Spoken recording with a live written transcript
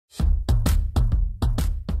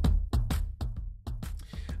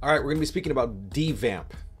All right, we're going to be speaking about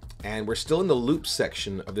Devamp, and we're still in the loop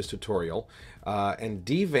section of this tutorial. And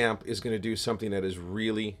Devamp is going to do something that is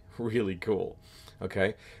really, really cool.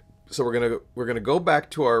 Okay, so we're gonna go back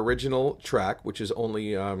to our original track, which is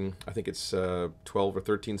only I think it's 12 or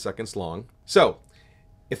 13 seconds long. So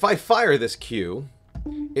if I fire this cue,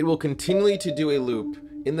 it will continually to do a loop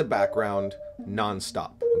in the background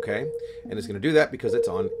non-stop. Okay, and it's going to do that because it's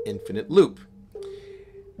on infinite loop.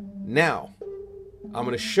 Now I'm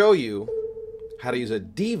going to show you how to use a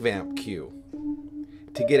devamp cue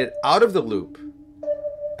to get it out of the loop,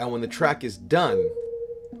 and when the track is done,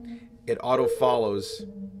 it auto follows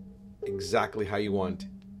exactly how you want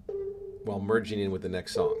while merging in with the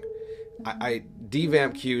next song.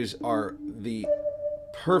 Devamp cues are the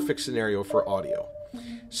perfect scenario for audio.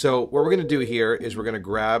 So what we're going to do here is we're going to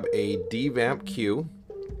grab a devamp cue,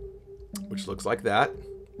 which looks like that,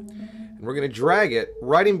 and we're going to drag it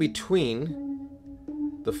right in between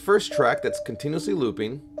the first track that's continuously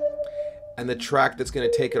looping and the track that's going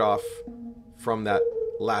to take it off from that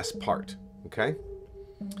last part. Okay,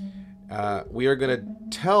 we are going to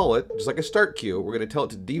tell it, just like a start cue, we're going to tell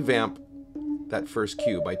it to devamp that first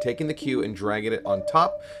cue by taking the cue and dragging it on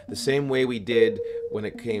top, the same way we did when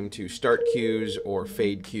it came to start cues or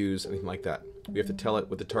fade cues, anything like that. We have to tell it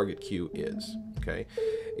what the target cue is. Okay,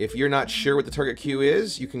 if you're not sure what the target cue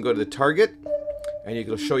is, you can go to the target, and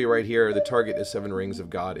it'll show you right here. The target is 7 Rings of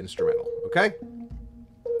God instrumental. Okay,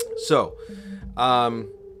 so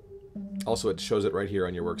also it shows it right here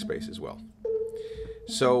on your workspace as well.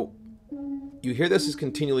 So you hear this is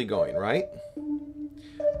continually going, right?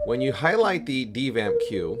 When you highlight the devamp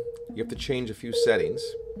cue, you have to change a few settings,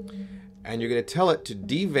 and you're going to tell it to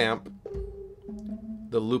devamp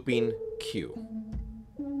the looping cue.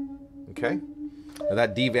 Okay, now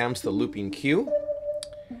that devamps the looping cue,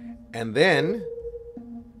 and then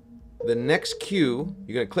the next cue,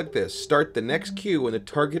 you're going to click this, start the next cue when the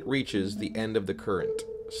target reaches the end of the current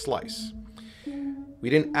slice. We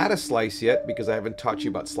didn't add a slice yet because I haven't taught you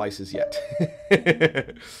about slices yet.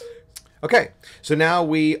 Okay, so now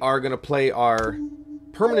we are going to play our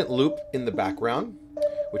permanent loop in the background,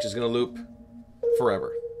 which is going to loop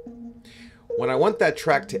forever. When I want that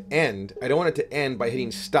track to end, I don't want it to end by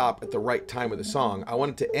hitting stop at the right time of the song. I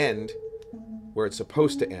want it to end where it's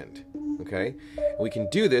supposed to end. Okay, and we can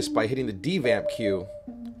do this by hitting the devamp cue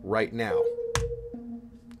right now.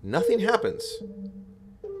 Nothing happens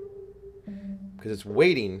because it's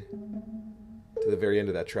waiting to the very end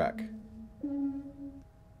of that track,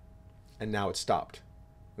 and now it's stopped.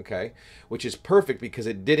 Okay, which is perfect because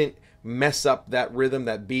it didn't mess up that rhythm,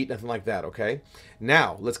 that beat, nothing like that. Okay,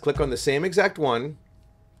 now let's click on the same exact one.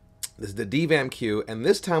 This is the devamp cue, and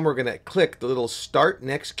this time we're going to click the little start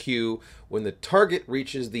next cue when the target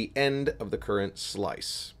reaches the end of the current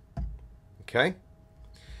slice. Okay,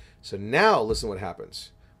 so now listen what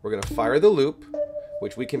happens. We're going to fire the loop,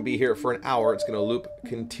 which we can be here for an hour. It's going to loop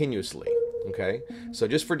continuously. Okay, so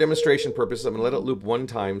just for demonstration purposes, I'm going to let it loop one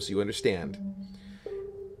time so you understand.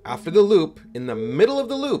 After the loop, in the middle of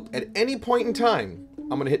the loop, at any point in time,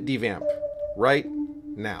 I'm going to hit devamp right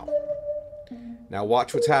now. Now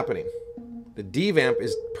watch what's happening. The devamp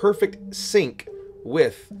is perfect sync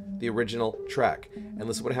with the original track. And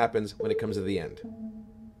listen what happens when it comes to the end.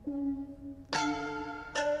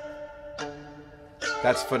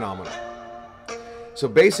 That's phenomenal. So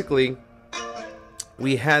basically,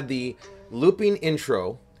 we had the looping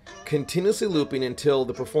intro continuously looping until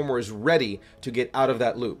the performer is ready to get out of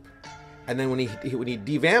that loop. And then when he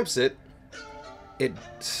devamps it, it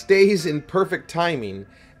stays in perfect timing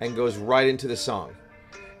and goes right into the song.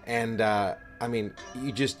 And I mean,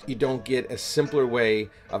 you don't get a simpler way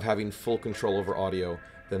of having full control over audio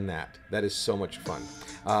than that. That is so much fun.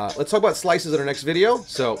 Let's talk about slices in our next video,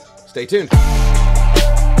 so stay tuned.